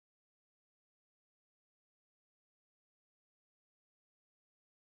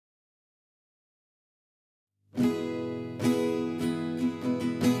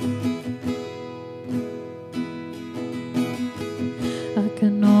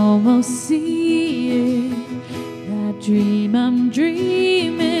almost see it, that dream I'm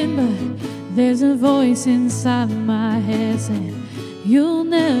dreaming, but there's a voice inside my head saying you'll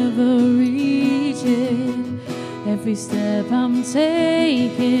never reach it. Every step I'm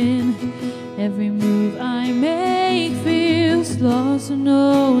taking, every move I make feels lost with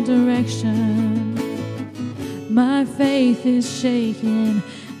no direction. My faith is shaking,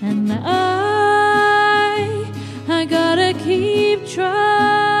 and I gotta keep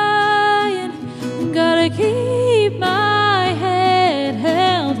trying, gotta keep my head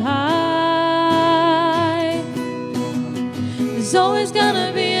held high. There's always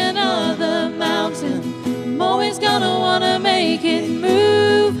gonna be another mountain, I'm always gonna wanna make it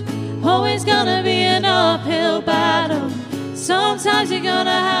move. Always gonna be an uphill battle, sometimes you're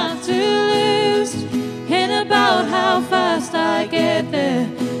gonna have to lose. Ain't about how fast I get there,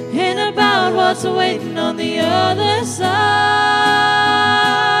 ain't about what's waiting on the other side.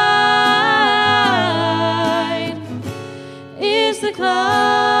 It's the climb,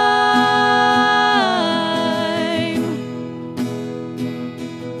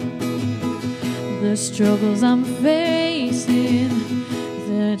 the struggles I'm facing,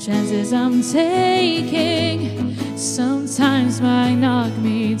 the chances I'm taking, sometimes might knock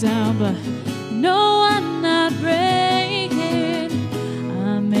me down, but no, I'm not breaking.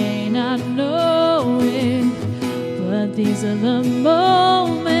 I may not know it, but these are the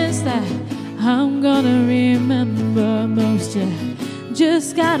moments that I'm gonna remember most. You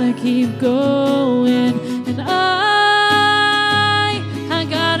just gotta keep going, and I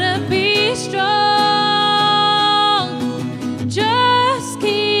gotta be strong. Just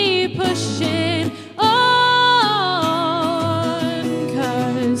keep pushing on,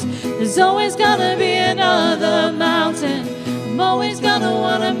 'cause there's always gonna be another mountain, I'm always gonna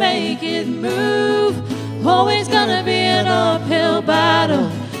wanna make it move. Always gonna be an uphill battle,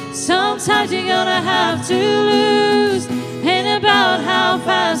 sometimes you're gonna have to lose. Ain't about how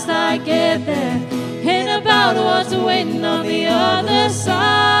fast I get there, ain't about what's waiting on the other side.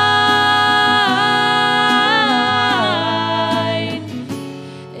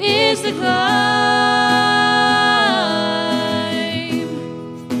 It's the climb,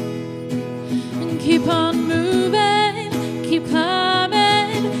 and keep on moving, keep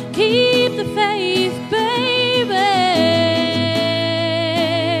climbing, keep the faith, baby.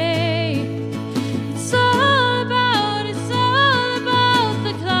 It's all about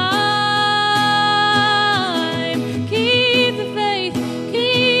the climb. Keep the faith,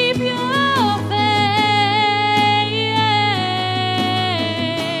 keep your faith.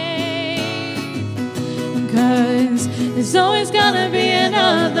 'Cause there's always gonna be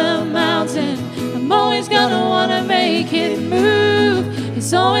another mountain, I'm always gonna wanna make it move.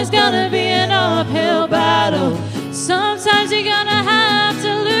 It's always gonna be an uphill battle, sometimes you're gonna have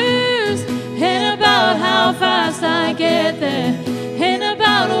to lose. Ain't about how fast I get there, ain't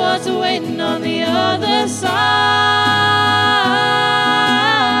about what's waiting on the other side.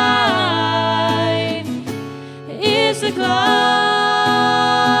 It's the climb.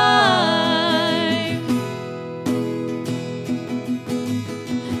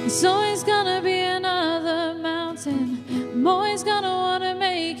 It's always gonna be another mountain, I'm always gonna wanna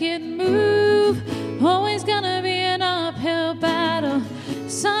make it move. Always gonna be an uphill battle,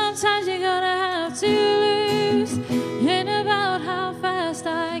 sometimes you're gonna have to lose. Ain't about how fast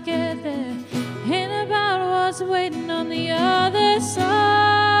I get there, ain't about what's waiting on the other side.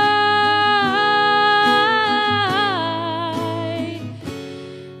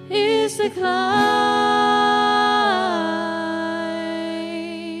 It's the climb.